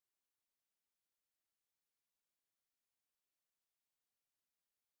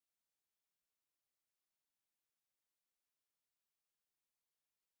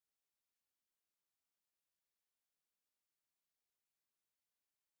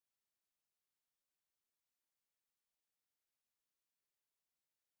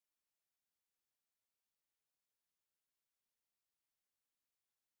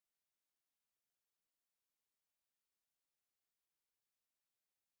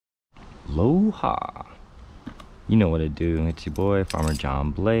Aloha. You know what to do. It's your boy, Farmer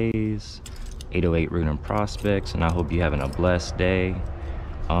John Blaze, 808 Root and Prospects, and I hope you're having a blessed day.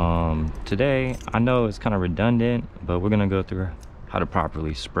 Today, I know it's kind of redundant, but we're gonna go through how to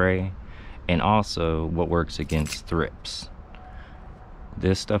properly spray and also what works against thrips.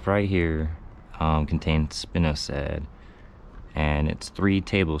 This stuff right here contains spinosad, and it's 3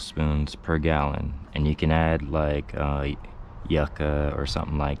 tablespoons per gallon, and you can add like yucca or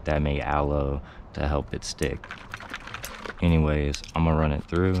something like that, maybe aloe, to help it stick. Anyways, I'm gonna run it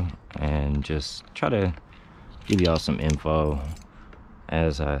through and just try to give y'all some info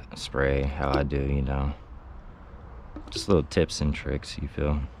as I spray, how I do, you know, just little tips and tricks, you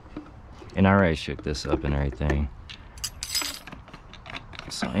feel. And I already shook this up and everything.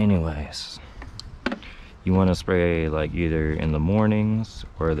 So anyways, you want to spray like either in the mornings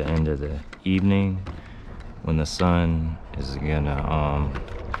or the end of the evening when the sun is gonna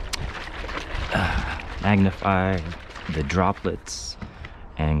magnify the droplets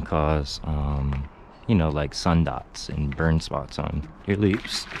and cause you know, like sun dots and burn spots on your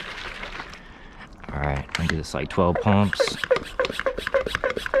leaves. All right, I do this like 12 pumps.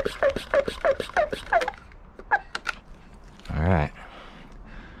 All right,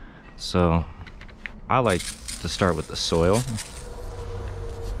 so I like to start with the soil,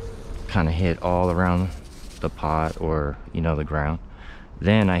 kind of hit all around the pot or, you know, the ground.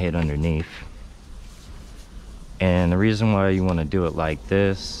 Then I hit underneath. And the reason why you want to do it like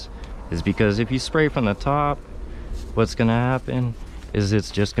this is because if you spray from the top, what's gonna happen is it's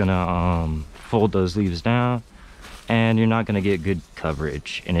just gonna fold those leaves down and you're not gonna get good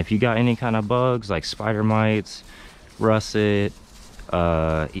coverage. And if you got any kind of bugs like spider mites, russet,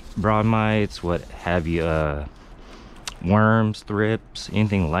 broad mites, what have you, worms, thrips,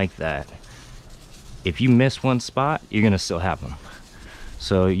 anything like that, if you miss one spot, you're gonna still have them.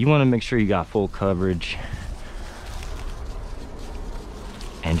 So you want to make sure you got full coverage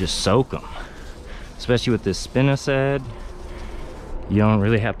and just soak them. Especially with this spinosad, you don't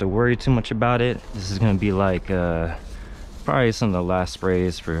really have to worry too much about it. This is gonna be like probably some of the last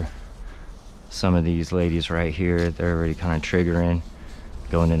sprays for some of these ladies right here. They're already kind of triggering,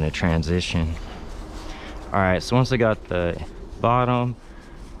 going into transition. All right, so once I got the bottom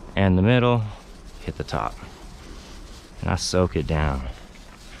and the middle, hit the top and I soak it down.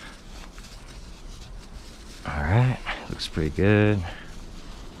 All right, looks pretty good.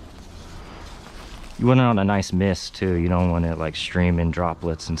 You want it on a nice mist too. You don't want it like streaming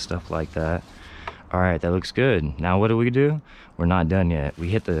droplets and stuff like that. All right, that looks good. Now what do? We're not done yet. We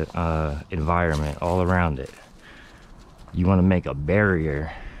hit the environment all around it. You want to make a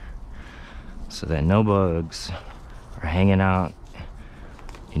barrier so that no bugs are hanging out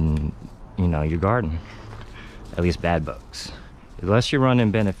in, you know, your garden. At least bad bugs. Unless you're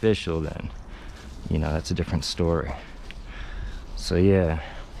running beneficial, then, you know, that's a different story. So yeah,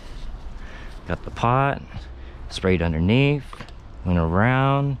 got the pot, sprayed underneath, went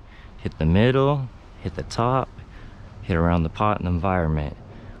around, hit the middle, hit the top, hit around the pot and the environment.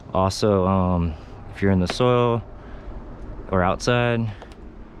 Also, if you're in the soil or outside,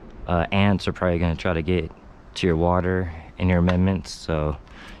 ants are probably going to try to get to your water and your amendments, so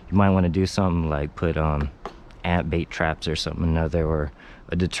you might want to do something like put ant bait traps or something another, or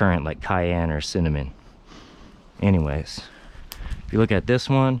a deterrent like cayenne or cinnamon. Anyways, if you look at this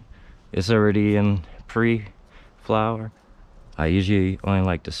one, it's already in pre-flower. I usually only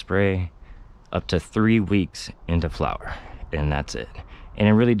like to spray up to 3 weeks into flower, and that's it. And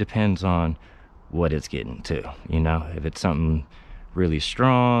it really depends on what it's getting to, you know. If it's something really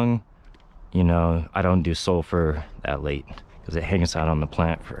strong, you know, I don't do sulfur that late because it hangs out on the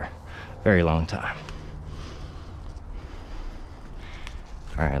plant for a very long time.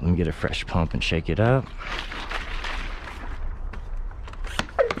 All right, let me get a fresh pump and shake it up.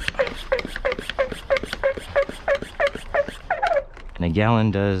 And a gallon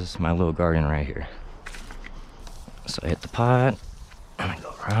does my little garden right here. So I hit the pot, and I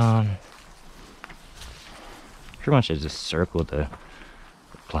go around. Pretty much I just circle the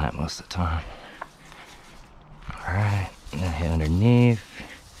plant most of the time. All right, and then hit underneath.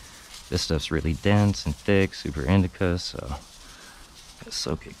 This stuff's really dense and thick, super indica, so let's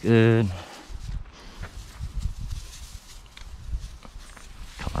soak it good.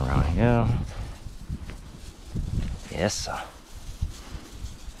 Come around here. Yes, sir.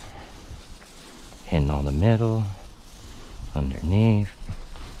 Hitting on the middle, underneath,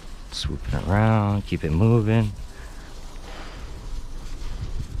 swooping around, keep it moving.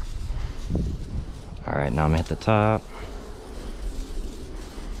 All right, now I'm at the top.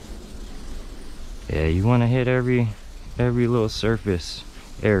 Yeah, you want to hit every little surface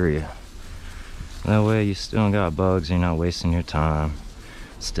area. That way you still got bugs, you're not wasting your time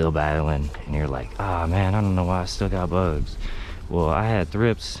still battling, and you're like, ah, man, I don't know why I still got bugs. Well, I had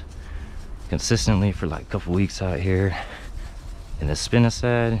thrips consistently for like a couple weeks out here, and the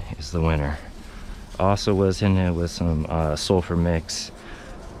spinosad is the winner. Also was in it with some sulfur mix,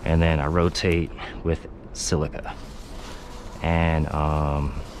 and then I rotate with silica and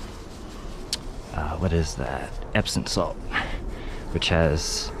what is that, Epsom salt, which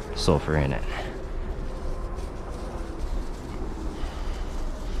has sulfur in it.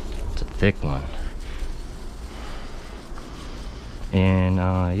 It's a thick one. And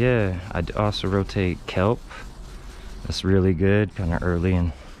yeah, I also rotate kelp. That's really good, kind of early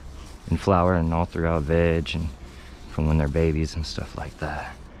in flower and all throughout veg, and from when they're babies and stuff like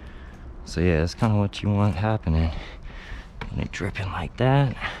that. So yeah, that's kind of what you want happening. When they dripping like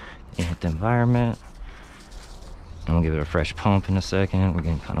that, you hit the environment. I'm gonna give it a fresh pump in a second. We're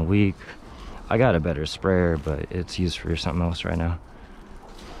getting kind of weak. I got a better sprayer, but it's used for something else right now.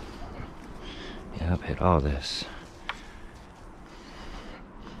 Yep, hit all this.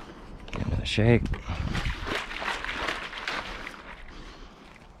 Give it a shake.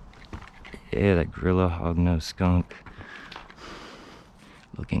 Yeah, that gorilla hognose skunk.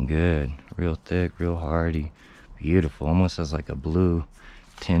 Looking good. Real thick, real hardy. Beautiful. Almost has like a blue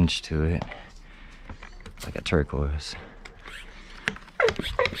tinge to it. Like a turquoise.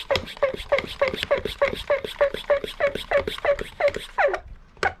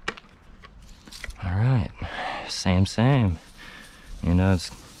 Alright. Same. You know,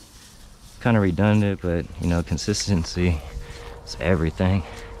 it's kind of redundant, but you know, consistency is everything.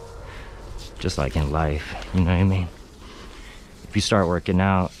 Just like in life, you know what I mean? If you start working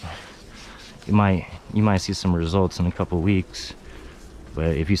out, you might see some results in a couple weeks,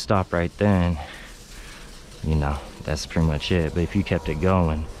 but if you stop right then, you know, that's pretty much it. But if you kept it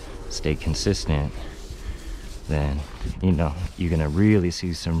going, stay consistent, then you know you're gonna really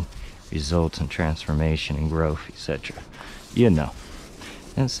see some results and transformation and growth, etc. You know.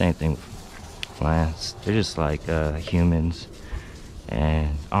 And the same thing with plants. They're just like humans.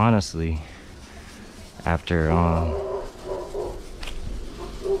 And honestly, after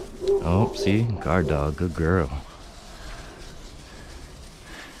oh, see, guard dog, good girl.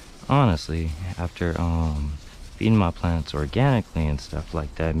 Honestly, after feeding my plants organically and stuff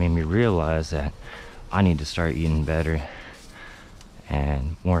like that, made me realize that I need to start eating better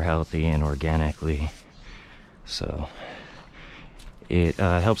and more healthy and organically. So it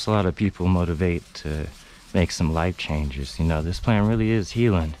helps a lot of people motivate to make some life changes. You know, this plant really is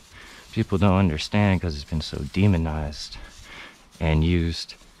healing. People don't understand because it's been so demonized and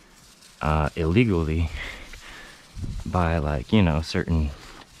used illegally by, like, you know, certain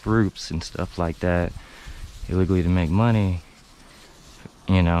groups and stuff like that, illegally to make money,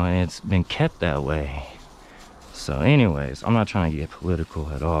 you know, and it's been kept that way. So anyways, I'm not trying to get political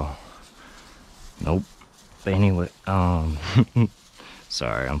at all. Nope. But anyway,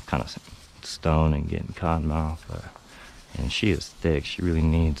 sorry, I'm kind of stoned and getting cotton mouth, and she is thick. She really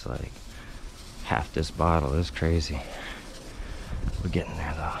needs like half this bottle. It's crazy. We're getting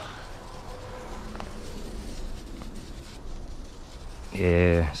there though.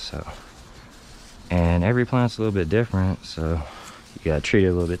 Yeah, so, and every plant's a little bit different, so you gotta treat it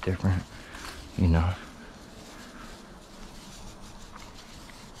a little bit different, you know.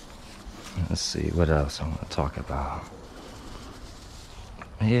 Let's see what else I want to talk about.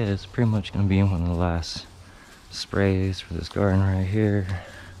 Yeah, it's pretty much gonna be one of the last sprays for this garden right here.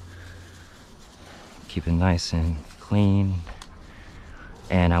 Keep it nice and clean,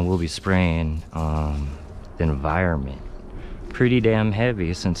 and I will be spraying the environment pretty damn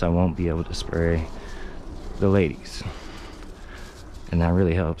heavy, since I won't be able to spray the ladies, and that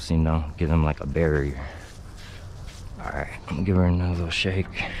really helps, you know, give them like a barrier. All right, I'm gonna give her another little shake.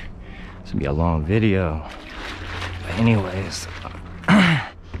 It's gonna be a long video, but anyways,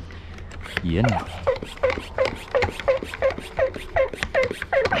 you know,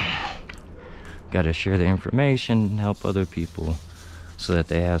 gotta share the information and help other people so that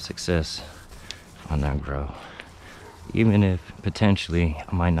they have success on that grow. Even if potentially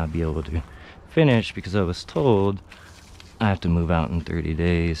I might not be able to finish because I was told I have to move out in 30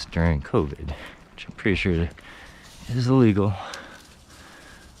 days during COVID, which I'm pretty sure is illegal,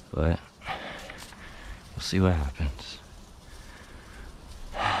 but we'll see what happens.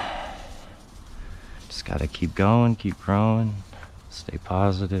 Just gotta keep going, keep growing, stay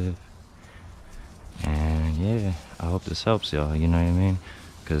positive, and yeah, I hope this helps y'all, you know what I mean?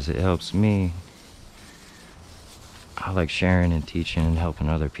 Because it helps me. I like sharing and teaching and helping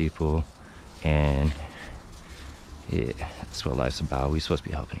other people, and Yeah, that's what life's about. We're supposed to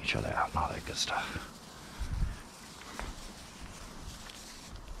be helping each other out and all that good stuff.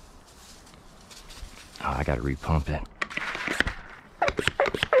 Oh, I gotta repump it.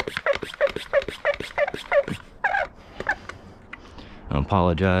 I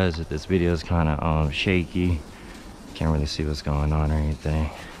apologize if this video is kind of shaky. Can't really see what's going on or anything.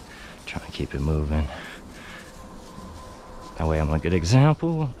 Trying to keep it moving. That way I'm a good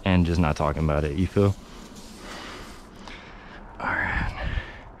example and just not talking about it, you feel? Alright.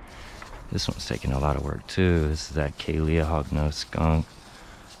 This one's taking a lot of work too. This is that Kalia hognose skunk.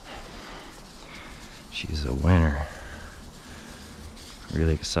 She's a winner.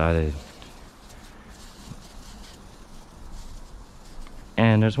 Really excited.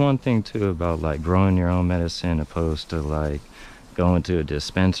 And there's one thing too about like growing your own medicine opposed to like going to a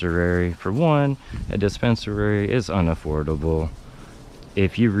dispensary. For one, a dispensary is unaffordable.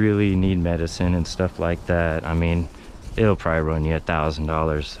 If you really need medicine and stuff like that, I mean, it'll probably run you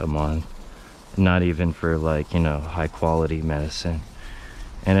 $1,000 a month. Not even for like, you know, high quality medicine.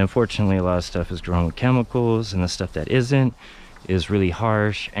 And unfortunately, a lot of stuff is grown with chemicals, and the stuff that isn't is really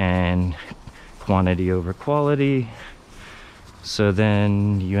harsh and quantity over quality. So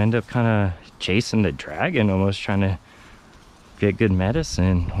then you end up kind of chasing the dragon, almost trying to get good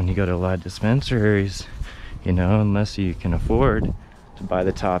medicine when you go to a lot of dispensaries, you know, unless you can afford to buy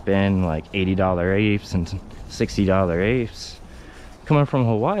the top end like $80 apes and $60 apes. Coming from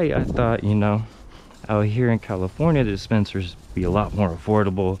Hawaii, I thought, you know, out here in California, the dispensaries be a lot more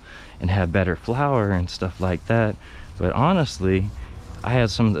affordable and have better flower and stuff like that. But honestly, I had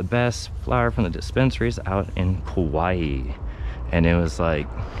some of the best flower from the dispensaries out in Hawaii. And it was like,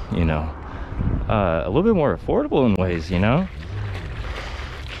 you know, a little bit more affordable in ways, you know?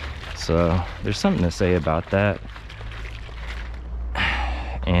 So there's something to say about that.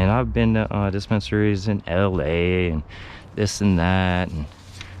 And I've been to dispensaries in LA and this and that, and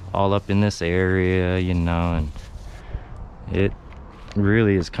all up in this area, you know, and it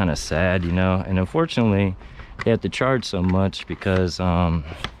really is kind of sad, you know. And unfortunately, they have to charge so much because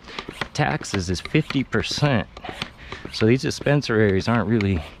taxes is 50%. So these dispensaries aren't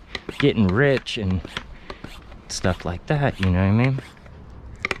really getting rich and stuff like that, you know what I mean?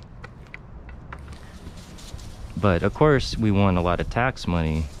 But of course, we want a lot of tax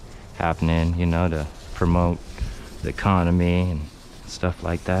money happening, you know, to promote the economy and stuff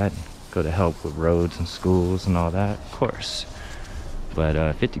like that. Go to help with roads and schools and all that, of course. But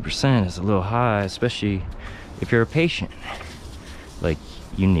 50% is a little high, especially if you're a patient. Like,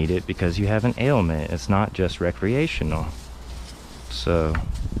 you need it because you have an ailment. It's not just recreational. So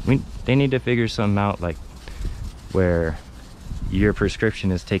they need to figure something out, like where your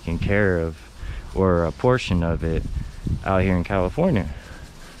prescription is taken care of, or a portion of it, out here in California,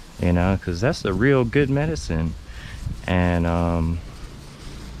 you know, because that's the real good medicine. And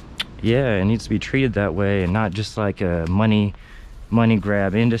yeah, it needs to be treated that way, and not just like a money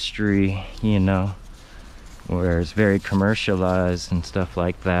grab industry, you know, where it's very commercialized and stuff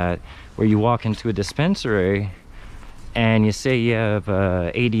like that, where you walk into a dispensary and you say you have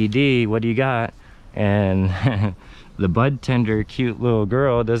ADD, what do you got? And the bud tender, cute little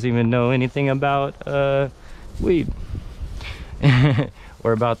girl doesn't even know anything about weed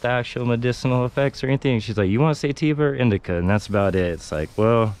or about the actual medicinal effects or anything. She's like, you want sativa or indica? And that's about it. It's like,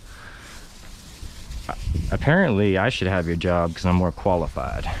 well, apparently I should have your job because I'm more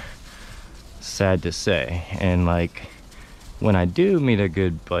qualified. Sad to say. And like, when I do meet a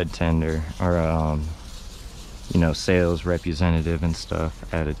good bud tender or you know, sales representative and stuff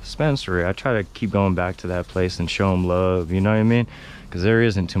at a dispensary, I try to keep going back to that place and show them love, you know what I mean? Because there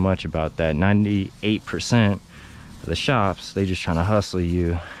isn't too much about that. 98% of the shops, they just trying to hustle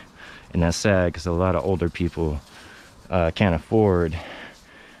you, and that's sad because a lot of older people can't afford,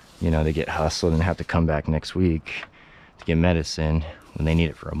 you know, they get hustled and have to come back next week to get medicine when they need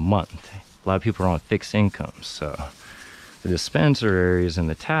it for a month. A lot of people are on fixed incomes, so the dispensaries and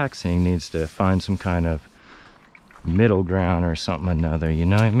the taxing needs to find some kind of middle ground or something or another, you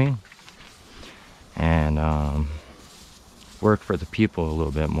know what I mean? And work for the people a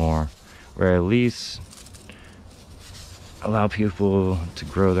little bit more, or at least allow people to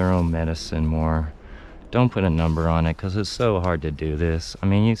grow their own medicine more. Don't put a number on it, because it's so hard to do this. I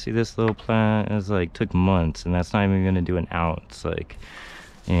mean, you see this little plant is like took months, and that's not even gonna do an ounce, like,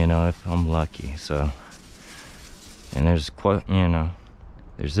 you know, if I'm lucky. So, and there's quite, you know,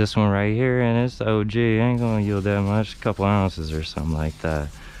 there's this one right here, and it's OG. Ain't gonna yield that much, a couple ounces or something like that.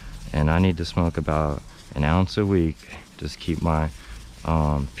 And I need to smoke about an ounce a week. Just keep my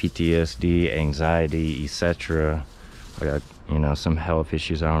PTSD, anxiety, etc. I got, you know, some health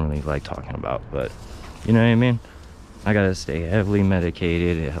issues I don't really like talking about, but you know what I mean? I gotta stay heavily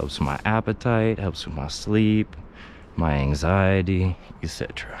medicated. It helps my appetite, helps with my sleep, my anxiety,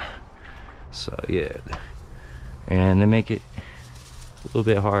 etc. So yeah, and they make it a little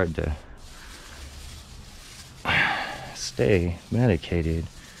bit hard to stay medicated,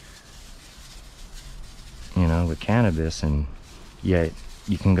 you know, with cannabis, and yet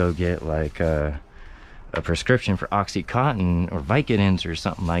you can go get like a prescription for Oxycontin or Vicodins or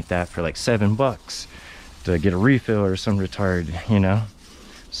something like that for like $7 to get a refill or some retard, you know.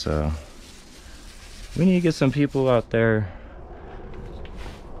 So we need to get some people out there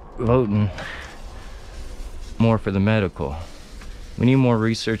voting more for the medical. We need more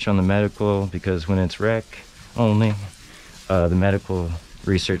research on the medical, because when it's rec only, the medical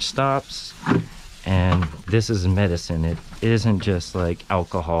research stops. And this is medicine. It isn't just like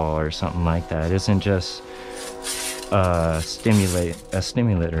alcohol or something like that. It isn't just a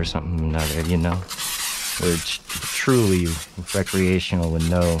stimulant or something another, you know. We're truly recreational with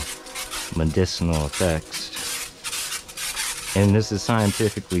no medicinal effects. And this is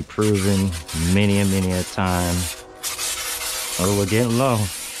scientifically proven many a time. Oh, we're getting low.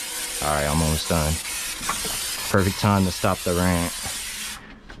 All right, I'm almost done. Perfect time to stop the rant.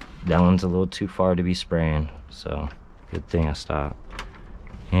 That one's a little too far to be spraying, so good thing I stopped.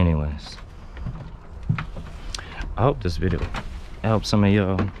 Anyways, I hope this video helped some of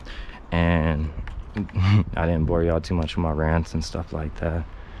y'all, and I didn't bore y'all too much with my rants and stuff like that.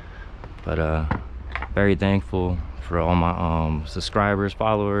 But very thankful for all my subscribers,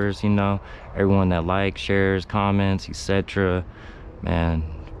 followers, you know, everyone that likes, shares, comments, etc. Man,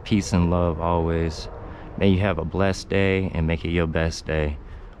 peace and love always. May you have a blessed day and make it your best day.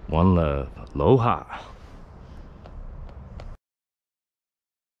 One love. Aloha.